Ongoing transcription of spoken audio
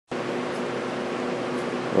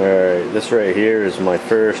Alright, this right here is my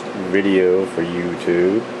first video for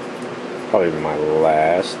YouTube. Probably my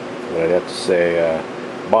last. But I'd have to say,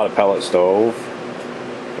 bought a pellet stove.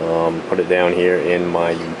 Put it down here in my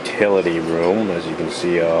utility room. As you can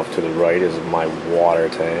see, off to the right is my water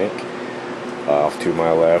tank. Off to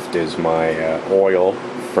my left is my oil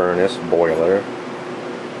furnace boiler.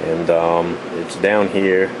 And it's down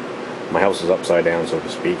here. My house is upside down, so to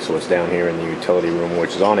speak, so it's down here in the utility room,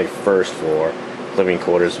 which is on a first floor. Living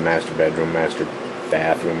quarters, master bedroom, master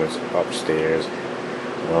bathroom is upstairs.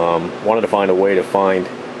 Wanted to find a way to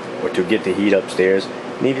to get the heat upstairs.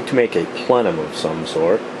 Needed to make a plenum of some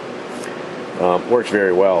sort. Works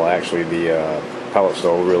very well, actually. The pellet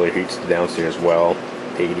stove really heats the downstairs well.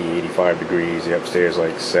 80-85 degrees. The upstairs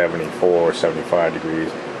like 74, 75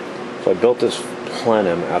 degrees. So I built this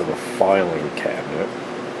plenum out of a filing cabinet.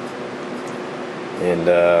 And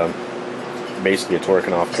basically it's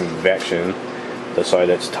working off convection. The side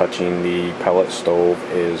that's touching the pellet stove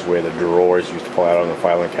is where the drawers used to pull out on the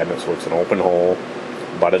filing cabinet, so it's an open hole,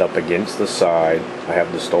 butted up against the side. I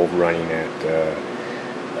have the stove running at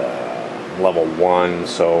level 1,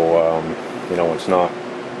 so you know, it's not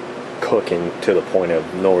cooking to the point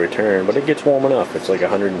of no return, but it gets warm enough. It's like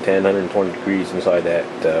 110, 120 degrees inside that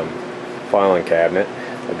filing cabinet.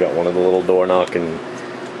 I've got one of the little door knocking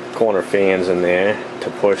corner fans in there to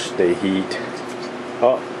push the heat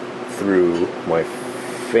up through my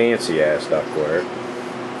fancy ass ductwork,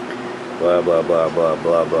 blah blah blah blah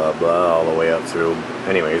blah blah blah, all the way up through.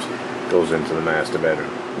 Anyways, goes into the master bedroom.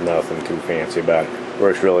 Nothing too fancy about it.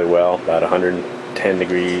 Works really well. About 110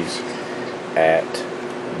 degrees at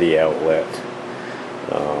the outlet.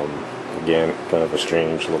 Again, kind of a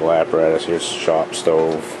strange little apparatus here. Shop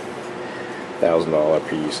stove, $1,000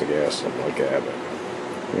 piece, I guess, something like that. But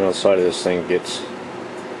you know, the side of this thing gets.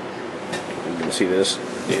 You can see this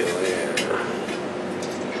deal here.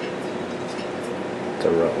 It's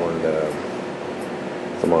a Rutland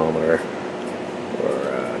thermometer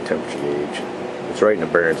or temperature gauge. It's right in the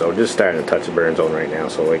burn zone. Just starting to touch the burn zone right now,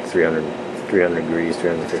 so like 300 degrees,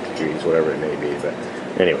 350 degrees, whatever it may be. But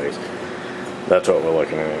anyways, that's what we're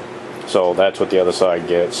looking at. So that's what the other side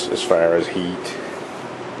gets as far as heat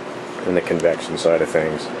and the convection side of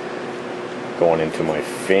things. Going into my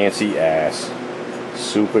fancy ass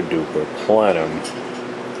super duper plenum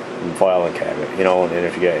filing cabinet, you know. And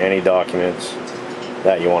if you got any documents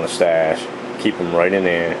that you want to stash, keep them right in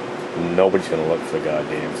there. Nobody's gonna look for the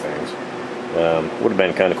goddamn things. Would have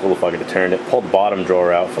been kind of cool if I could have turned it, pulled the bottom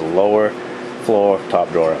drawer out for the lower floor, top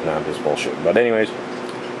drawer up. Now I'm just bullshit. But anyways,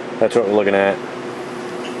 that's what we're looking at.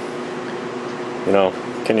 You know,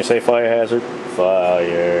 can you say fire hazard?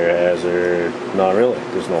 Fire hazard. Not really.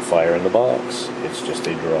 There's no fire in the box. It's just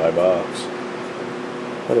a dry box.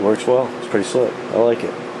 But it works well. It's pretty slick. I like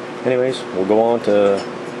it. Anyways, we'll go on to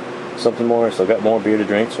something more. Still got more beer to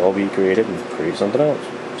drink, so I'll be creative and create something else.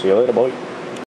 See you later, boy.